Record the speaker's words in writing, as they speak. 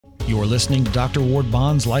You're listening to Dr. Ward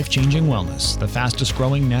Bond's Life Changing Wellness, the fastest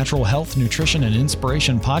growing natural health, nutrition, and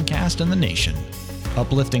inspiration podcast in the nation.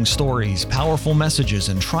 Uplifting stories, powerful messages,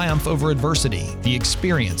 and triumph over adversity, the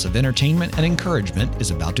experience of entertainment and encouragement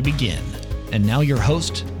is about to begin. And now your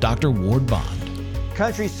host, Dr. Ward Bond.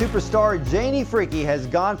 Country superstar Janie Fricke has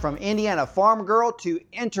gone from Indiana farm girl to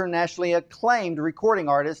internationally acclaimed recording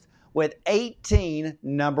artist with 18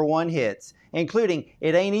 number one hits, including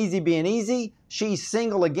It Ain't Easy Being Easy, She's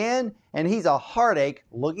Single Again, and He's a Heartache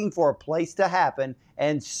Looking for a Place to Happen,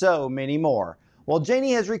 and so many more. Well,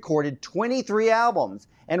 Janie has recorded 23 albums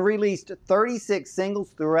and released 36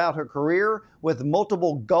 singles throughout her career with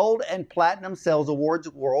multiple gold and platinum sales awards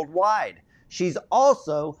worldwide. She's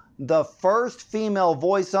also the first female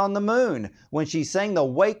voice on the moon when she sang the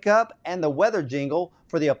Wake Up and the weather jingle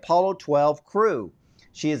for the Apollo 12 crew.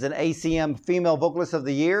 She is an ACM Female Vocalist of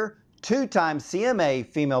the Year, two-time CMA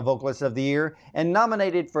Female Vocalist of the Year, and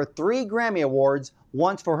nominated for 3 Grammy Awards,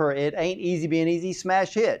 once for her It Ain't Easy Being Easy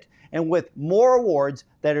smash hit, and with more awards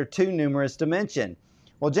that are too numerous to mention.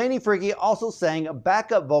 Well, Janie Fricke also sang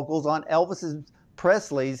backup vocals on Elvis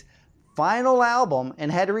Presley's final album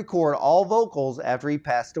and had to record all vocals after he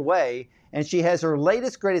passed away. And she has her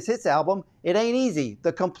latest greatest hits album, It Ain't Easy,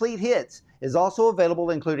 The Complete Hits, is also available,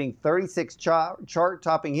 including 36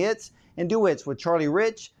 chart-topping hits and duets with Charlie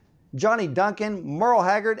Rich, Johnny Duncan, Merle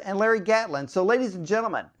Haggard, and Larry Gatlin. So ladies and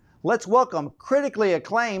gentlemen, let's welcome critically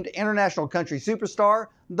acclaimed international country superstar,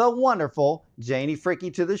 the wonderful Janie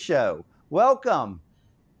Fricke, to the show. Welcome.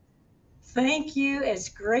 Thank you. It's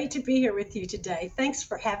great to be here with you today. Thanks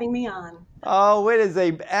for having me on. Oh, it's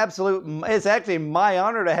actually my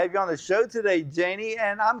honor to have you on the show today, Janie.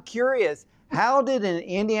 And I'm curious, how did an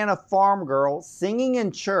Indiana farm girl singing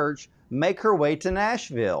in church make her way to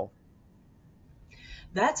Nashville?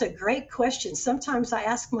 That's a great question. Sometimes I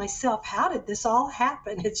ask myself, how did this all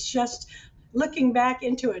happen? It's just looking back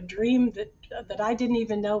into a dream that I didn't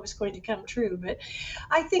even know was going to come true. But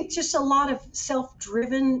I think just a lot of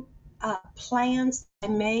self-driven plans I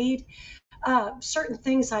made, certain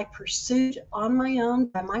things I pursued on my own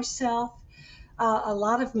by myself, a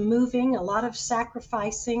lot of moving, a lot of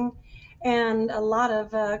sacrificing, and a lot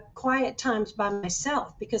of quiet times by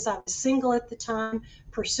myself because I was single at the time,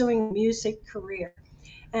 pursuing a music career,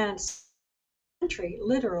 and country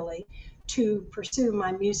literally to pursue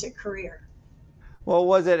my music career. Well,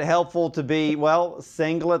 was it helpful to be,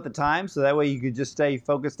 single at the time, so that way you could just stay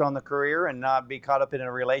focused on the career and not be caught up in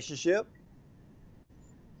a relationship?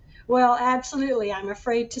 Well, absolutely. I'm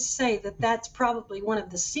afraid to say that that's probably one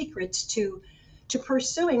of the secrets to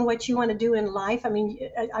pursuing what you want to do in life. I mean,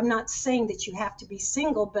 I'm not saying that you have to be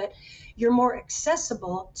single, but you're more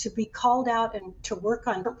accessible to be called out and to work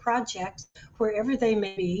on projects wherever they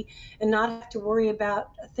may be and not have to worry about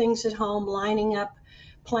things at home lining up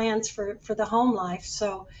plans for the home life.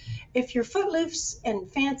 So if you're footloose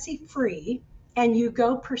and fancy free and you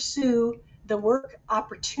go pursue the work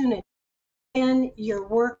opportunity, then your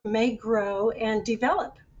work may grow and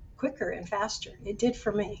develop quicker and faster. It did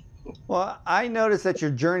for me. Well, I noticed that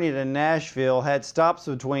your journey to Nashville had stops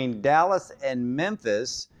between Dallas and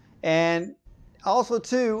Memphis. And also,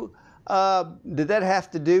 too, did that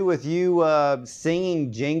have to do with you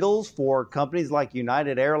singing jingles for companies like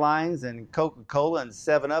United Airlines and Coca-Cola and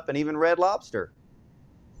 7-Up and even Red Lobster?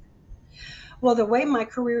 Well, the way my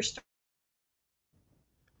career started,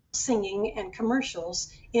 singing and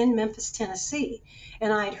commercials in Memphis, Tennessee.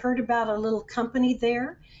 And I had heard about a little company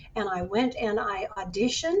there, and I went and I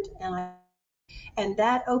auditioned, and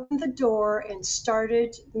that opened the door and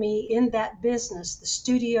started me in that business, the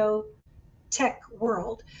studio tech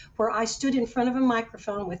world, where I stood in front of a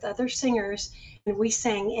microphone with other singers and we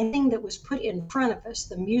sang anything that was put in front of us,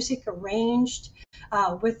 the music arranged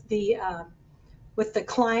with the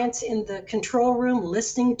clients in the control room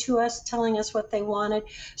listening to us, telling us what they wanted.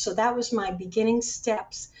 So that was my beginning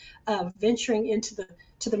steps of venturing into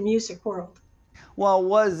the music world. Well,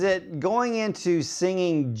 was it going into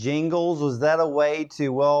singing jingles? Was that a way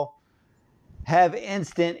to, have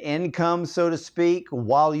instant income, so to speak,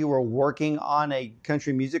 while you were working on a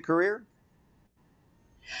country music career?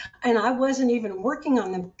 And I wasn't even working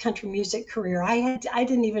on the country music career. I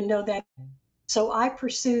didn't even know that. So I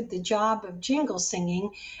pursued the job of jingle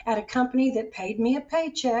singing at a company that paid me a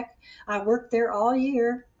paycheck. I worked there all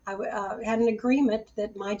year. I had an agreement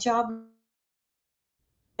that my job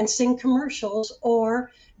and sing commercials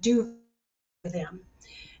or do for them.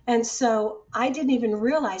 And so I didn't even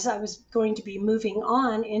realize I was going to be moving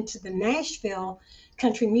on into the Nashville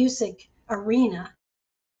country music arena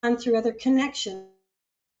and through other connections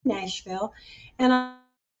in Nashville. And I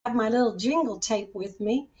have my little jingle tape with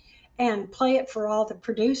me. and play it for all the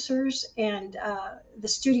producers and the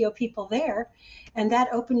studio people there. And that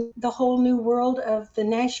opened the whole new world of the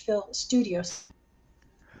Nashville studios.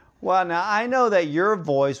 Well, now I know that your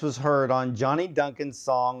voice was heard on Johnny Duncan's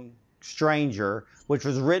song Stranger, which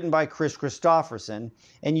was written by Chris Christopherson,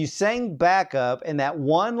 and you sang backup in that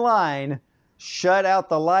one line, "Shut out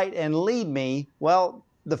the light and lead me." Well,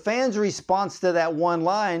 the fans' response to that one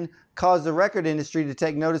line caused the record industry to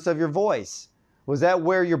take notice of your voice. Was that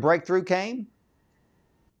where your breakthrough came?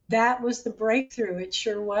 That was the breakthrough. It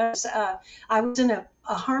sure was. I was in a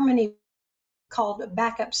harmony called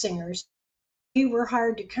Backup Singers. We were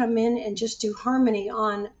hired to come in and just do harmony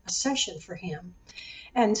on a session for him.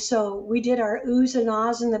 And so we did our oohs and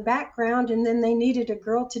ahs in the background, and then they needed a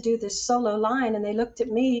girl to do this solo line, and they looked at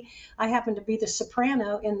me. I happened to be the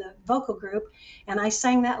soprano in the vocal group, and I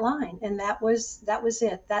sang that line, and that was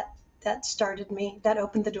it. That started me. That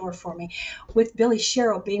opened the door for me. With Billy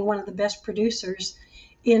Sherrill being one of the best producers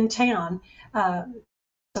in town,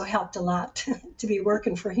 so helped a lot to be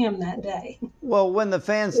working for him that day. Well, when the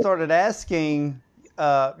fans started asking,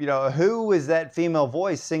 who was that female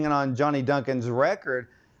voice singing on Johnny Duncan's record,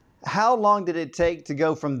 how long did it take to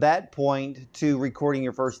go from that point to recording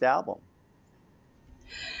your first album?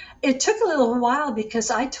 It took a little while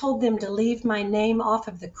because I told them to leave my name off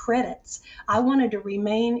of the credits. I wanted to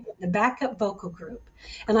remain in the backup vocal group.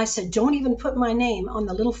 And I said, don't even put my name on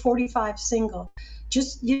the little 45 single.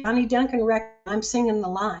 Just Johnny Duncan record, I'm singing the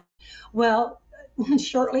line. Well,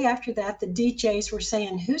 shortly after that, the DJs were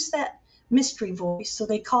saying, who's that mystery voice? So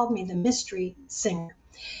they called me the mystery singer.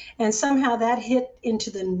 And somehow that hit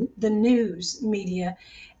into the news media,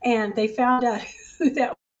 and they found out who that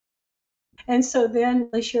was. And so then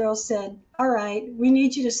Cheryl said, all right, we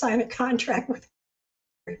need you to sign a contract with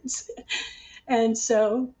us. And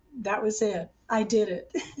so that was it. I did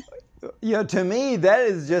it. To me, that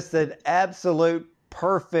is just an absolute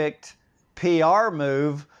perfect PR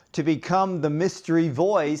move to become the mystery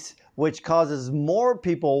voice, which causes more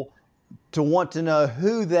people to want to know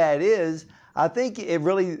who that is. I think it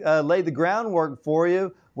really laid the groundwork for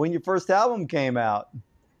you when your first album came out.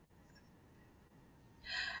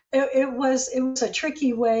 It was a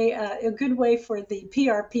tricky way, a good way for the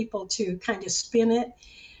PR people to kind of spin it.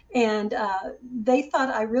 And they thought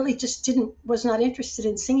I really just was not interested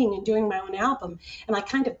in singing and doing my own album. And I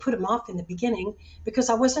kind of put them off in the beginning because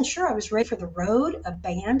I wasn't sure I was ready for the road, a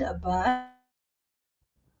band, a bus.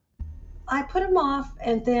 I put them off,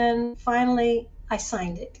 and then finally I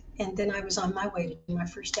signed it. And then I was on my way to do my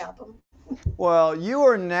first album. Well,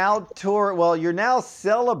 you're now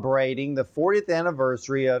celebrating the 40th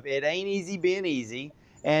anniversary of It Ain't Easy Being Easy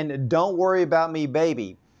and Don't Worry About Me,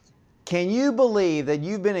 Baby. Can you believe that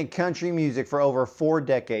you've been in country music for over 4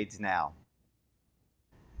 decades now?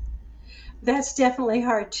 That's definitely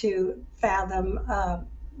hard to fathom,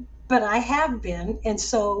 but I have been,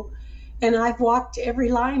 and I've walked every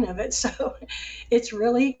line of it. So it's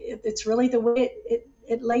really the way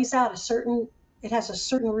it lays out it has a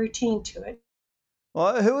certain routine to it.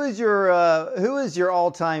 Well, who is your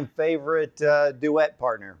all-time favorite duet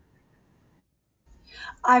partner?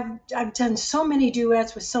 I've done so many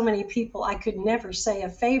duets with so many people. I could never say a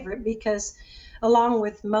favorite because, along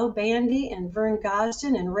with Mo Bandy and Vern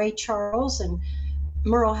Gosdin and Ray Charles and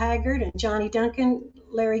Merle Haggard and Johnny Duncan,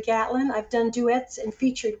 Larry Gatlin, I've done duets and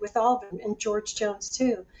featured with all of them, and George Jones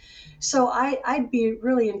too. So I'd be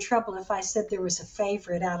really in trouble if I said there was a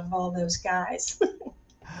favorite out of all those guys.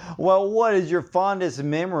 Well, what is your fondest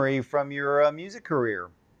memory from your music career?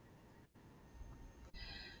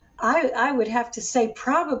 I would have to say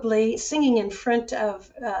probably singing in front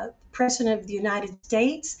of President of the United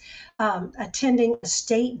States, attending a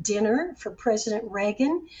state dinner for President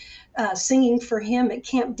Reagan, singing for him at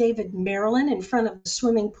Camp David, Maryland, in front of a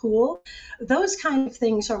swimming pool. Those kind of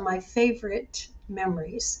things are my favorite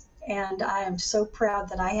memories, and I am so proud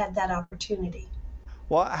that I had that opportunity.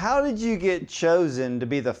 Well, how did you get chosen to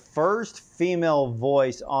be the first female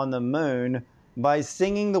voice on the moon by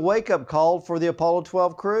singing the wake-up call for the Apollo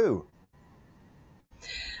 12 crew?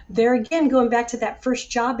 There again, going back to that first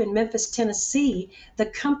job in Memphis, Tennessee, the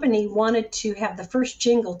company wanted to have the first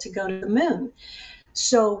jingle to go to the moon.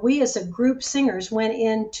 So we as a group singers went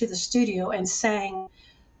into the studio and sang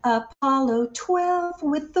Apollo 12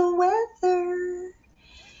 with the weather.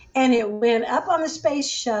 And it went up on the space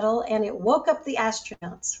shuttle and it woke up the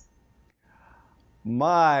astronauts.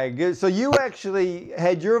 My good. So you actually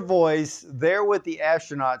had your voice there with the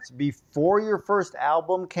astronauts before your first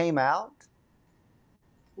album came out?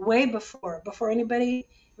 Way before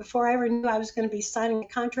I ever knew I was going to be signing a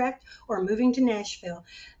contract or moving to Nashville.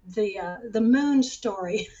 The moon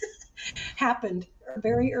story happened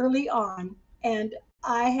very early on, and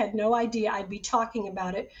I had no idea I'd be talking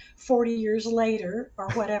about it 40 years later or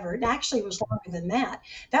whatever. It actually was longer than that.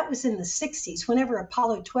 That was in the 60s. Whenever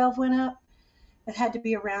Apollo 12 went up, it had to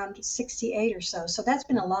be around 68 or so. So that's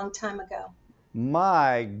been a long time ago.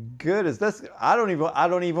 My goodness, that's I don't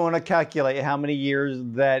even want to calculate how many years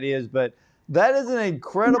that is, but that is an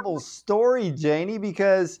incredible story, Janie,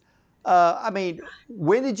 because I mean,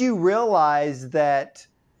 when did you realize that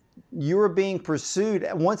you were being pursued?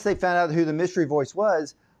 Once they found out who the mystery voice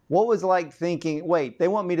was, what was it like thinking, wait, they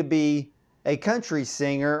want me to be a country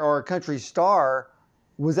singer or a country star?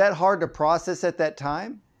 Was that hard to process at that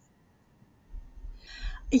time?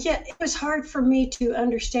 Yeah, it was hard for me to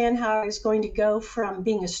understand how I was going to go from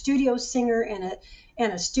being a studio singer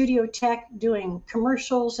and a studio tech doing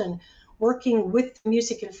commercials and working with the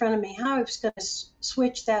music in front of me, how I was going to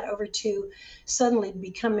switch that over to suddenly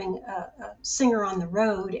becoming a singer on the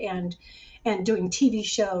road and doing TV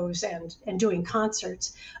shows and doing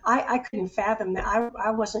concerts. I couldn't fathom that.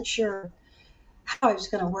 I wasn't sure how I was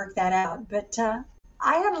going to work that out. But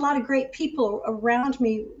I had a lot of great people around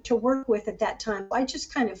me to work with at that time. I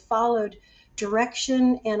just kind of followed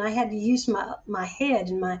direction, and I had to use my head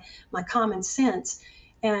and my common sense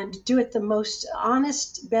and do it the most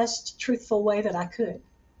honest, best, truthful way that I could.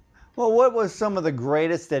 Well, what was some of the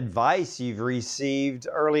greatest advice you've received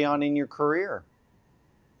early on in your career?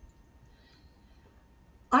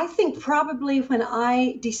 I think probably when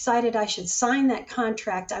I decided I should sign that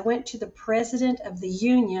contract, I went to the president of the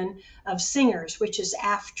Union of Singers, which is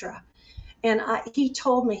AFTRA. And he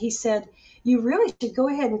told me, he said, you really should go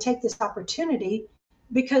ahead and take this opportunity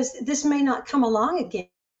because this may not come along again.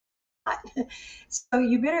 So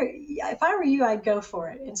you better, if I were you, I'd go for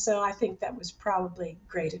it. And so I think that was probably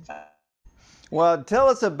great advice. Well, tell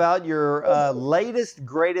us about your latest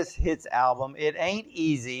greatest hits album. It Ain't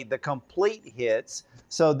Easy, the complete hits.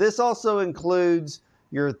 So this also includes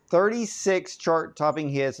your 36 chart-topping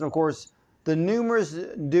hits, and of course, the numerous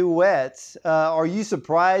duets. Are you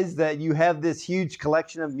surprised that you have this huge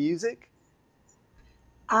collection of music?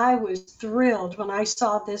 I was thrilled when I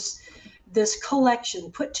saw this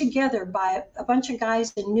collection put together by a bunch of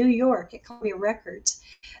guys in New York at Columbia Records.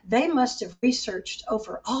 They must have researched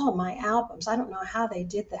over all my albums. I don't know how they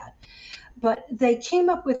did that, but they came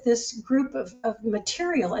up with this group of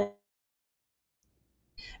material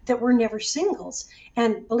that were never singles.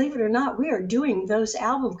 And believe it or not, we are doing those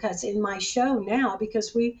album cuts in my show now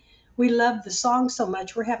because we love the song so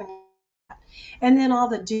much. We're having, and then all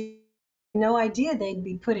the no idea they'd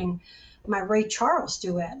be putting my Ray Charles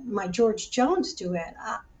duet, my George Jones duet.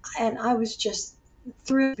 And I was just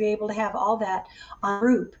thrilled to be able to have all that on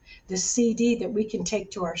group, this CD that we can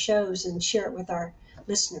take to our shows and share it with our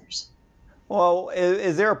listeners. Well,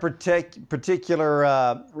 is there a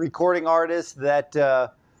particular recording artist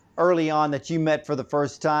that early on that you met for the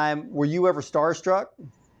first time? Were you ever starstruck?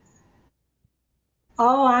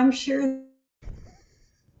 Oh, I'm sure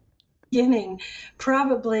beginning,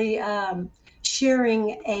 probably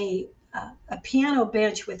sharing a piano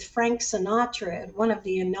bench with Frank Sinatra at one of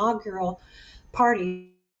the inaugural parties,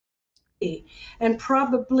 and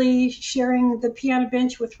probably sharing the piano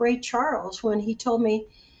bench with Ray Charles when he told me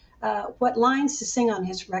what lines to sing on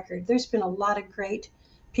his record. There's been a lot of great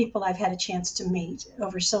people I've had a chance to meet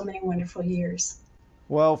over so many wonderful years.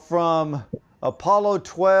 Well, from Apollo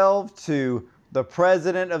 12 to the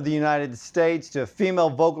President of the United States to Female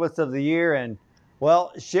Vocalist of the Year, and,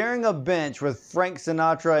 well, sharing a bench with Frank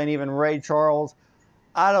Sinatra and even Ray Charles,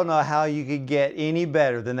 I don't know how you could get any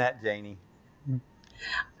better than that, Janie.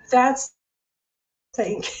 That's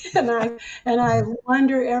thing, and I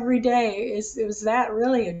wonder every day, was that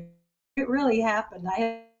really, it really happened.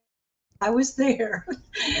 I was there.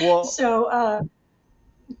 Well, So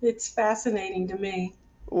it's fascinating to me.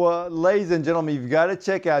 well, ladies and gentlemen, you've got to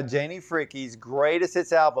check out Janie Fricke's greatest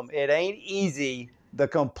hits album. It Ain't Easy, the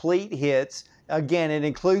complete hits. Again, it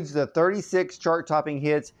includes the 36 chart-topping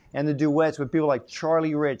hits and the duets with people like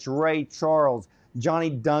Charlie Rich, Ray Charles, Johnny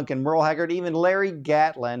Duncan, Merle Haggard, even Larry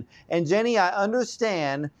Gatlin. And Jenny, I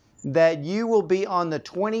understand that you will be on the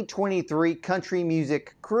 2023 Country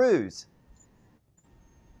Music Cruise.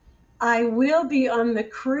 I will be on the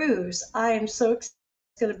cruise. I am so excited.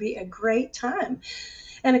 It's going to be a great time.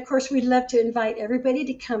 And of course, we'd love to invite everybody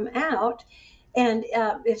to come out. And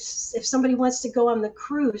if somebody wants to go on the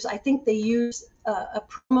cruise, I think they use a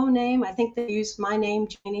promo name. I think they use my name,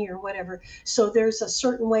 Janie, or whatever. So there's a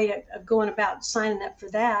certain way of going about signing up for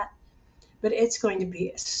that. But it's going to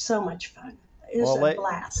be so much fun. It's a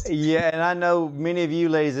blast. Yeah, and I know many of you,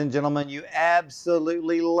 ladies and gentlemen, you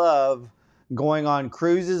absolutely love going on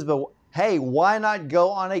cruises, but hey, why not go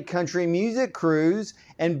on a country music cruise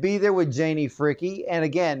and be there with Janie Fricke? And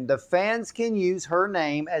again, the fans can use her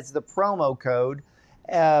name as the promo code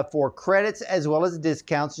for credits as well as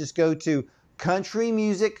discounts. Just go to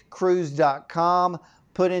countrymusiccruise.com,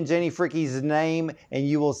 put in Janie Fricke's name, and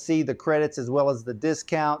you will see the credits as well as the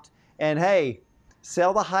discount. And hey,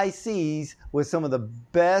 sail the high seas with some of the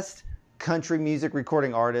best country music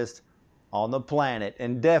recording artists on the planet,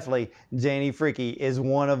 and definitely Janie Fricke is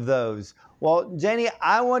one of those. Well, Janie,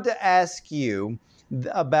 I want to ask you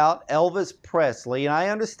about Elvis Presley, and I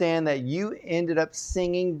understand that you ended up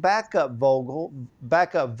singing backup vocals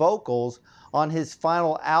on his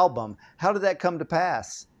final album. How did that come to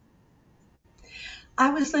pass?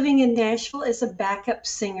 I was living in Nashville as a backup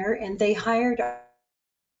singer, and they hired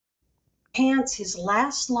Pants his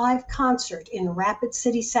last live concert in Rapid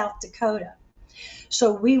City, South Dakota.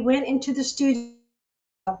 So we went into the studio,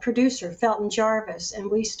 producer Felton Jarvis, and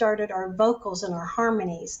we started our vocals and our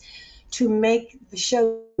harmonies to make the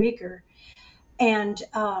show bigger. And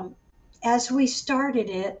as we started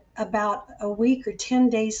it, about a week or 10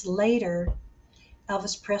 days later,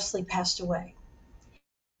 Elvis Presley passed away.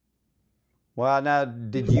 Well, now,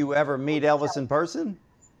 did you ever meet Elvis in person?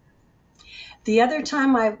 The other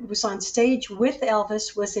time I was on stage with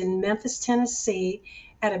Elvis was in Memphis, Tennessee,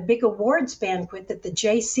 at a big awards banquet that the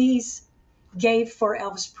JCs gave for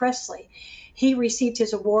Elvis Presley. He received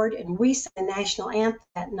his award, and we sang the national anthem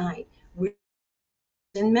that night. We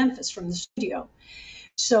were in Memphis from the studio.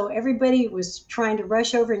 So everybody was trying to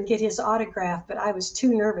rush over and get his autograph, but I was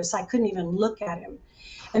too nervous. I couldn't even look at him.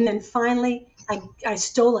 And then finally, I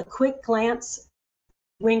stole a quick glance,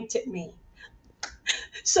 winked at me.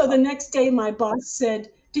 So the next day, my boss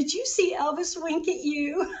said, "Did you see Elvis wink at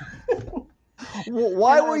you?"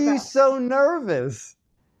 Why were you so nervous?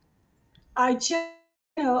 I just,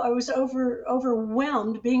 I was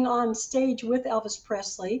overwhelmed being on stage with Elvis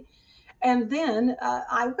Presley. And then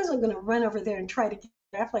I wasn't going to run over there and try to get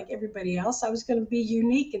a laugh like everybody else. I was going to be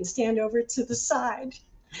unique and stand over to the side.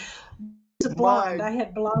 I was blonde. I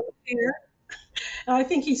had blonde hair. And I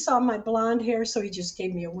think he saw my blonde hair, so he just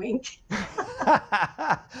gave me a wink.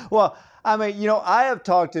 Well, I mean, I have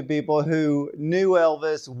talked to people who knew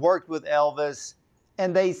Elvis, worked with Elvis,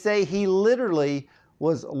 and they say he literally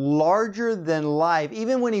was larger than life.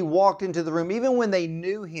 Even when he walked into the room, even when they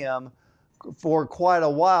knew him for quite a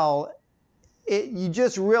while, you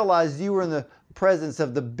just realized you were in the presence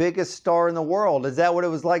of the biggest star in the world. Is that what it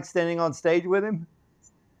was like standing on stage with him?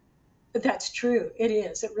 That's true. It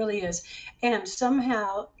is. It really is. And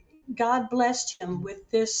somehow God blessed him with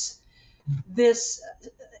this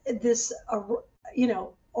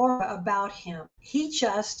aura about him.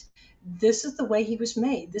 This is the way he was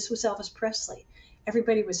made. This was Elvis Presley.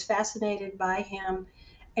 Everybody was fascinated by him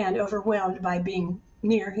and overwhelmed by being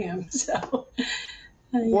near him. So,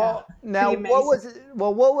 well, now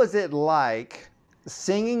what was it like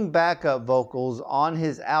singing backup vocals on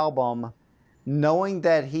his album, knowing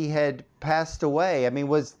that he had passed away? I mean,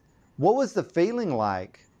 what was the feeling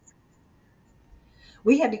like?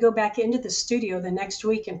 We had to go back into the studio the next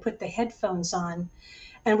week and put the headphones on,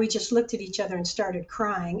 and we just looked at each other and started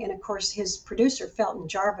crying. And of course, his producer, Felton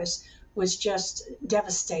Jarvis, was just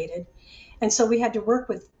devastated. And so we had to work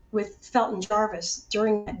with Felton Jarvis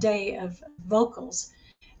during that day of vocals.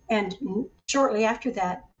 And shortly after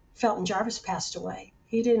that, Felton Jarvis passed away.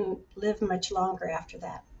 He didn't live much longer after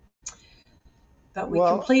that. But we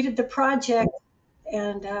completed the project,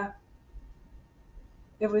 and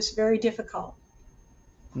it was very difficult.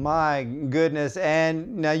 My goodness.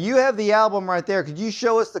 And now you have the album right there. Could you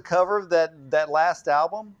show us the cover of that last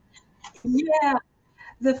album? Yeah.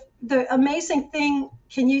 The amazing thing,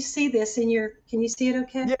 can you see this can you see it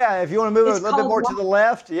okay? Yeah, if you want to move it a little bit more to the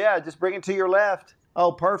left. Yeah, just bring it to your left.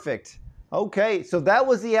 Oh, perfect. Okay, so that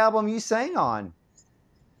was the album you sang on.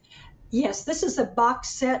 Yes, this is a box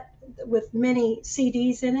set with many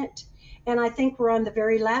CDs in it. And I think we're on the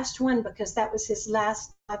very last one because that was his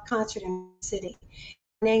last concert in the city.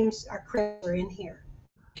 Names are in here.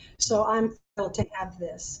 So I'm thrilled to have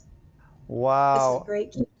this. Wow. This is a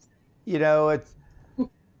great gift.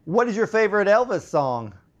 What is your favorite Elvis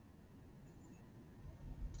song?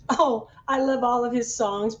 Oh, I love all of his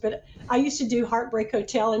songs, but I used to do Heartbreak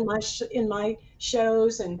Hotel in my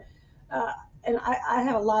shows, and I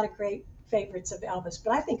have a lot of great favorites of Elvis,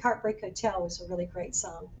 but I think Heartbreak Hotel was a really great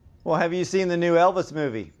song. Well, have you seen the new Elvis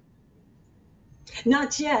movie?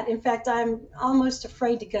 Not yet. In fact, I'm almost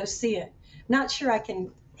afraid to go see it. Not sure I can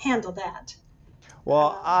handle that.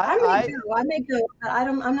 Well, I may go.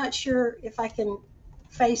 I'm not sure if I can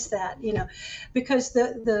face that, because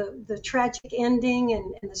the tragic ending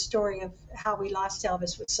and the story of how we lost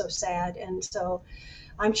Elvis was so sad. And so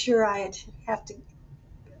I'm sure I'd have to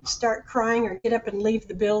start crying or get up and leave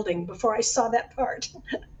the building before I saw that part.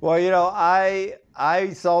 Well,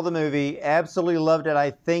 I saw the movie, absolutely loved it.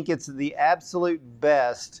 I think it's the absolute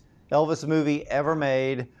best Elvis movie ever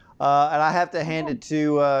made. And I have to hand it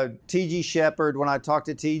to T.G. Shepherd. When I talked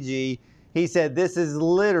to T.G., he said this is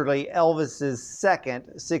literally Elvis's second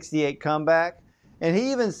 68 comeback. And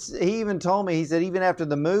he even told me, he said even after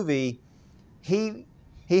the movie, he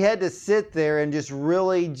had to sit there and just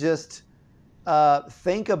really just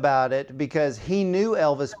think about it, because he knew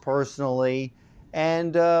Elvis personally,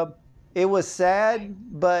 and it was sad,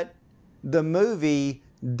 but the movie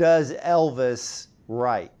does Elvis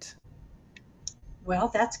right.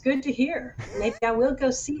 Well, that's good to hear. Maybe I will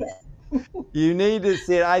go see it. You need to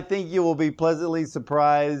see it. I think you will be pleasantly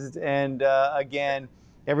surprised. And again,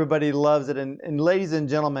 everybody loves it. And ladies and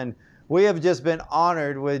gentlemen, we have just been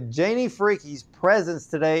honored with Janie Freaky's presence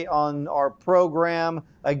today on our program.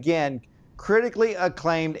 Again, critically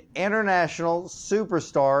acclaimed international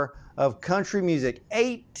superstar of country music,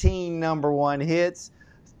 18 #1 hits,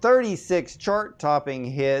 36 chart-topping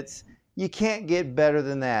hits. You can't get better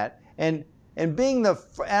than that. And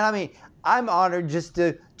I'm honored just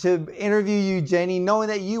to interview you, Janie, knowing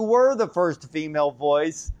that you were the first female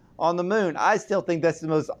voice on the moon. I still think that's the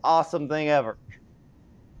most awesome thing ever.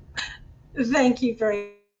 Thank you very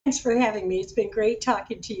much. Thanks for having me. It's been great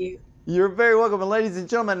talking to you. You're very welcome. And ladies and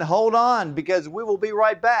gentlemen, hold on, because we will be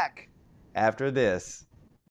right back after this.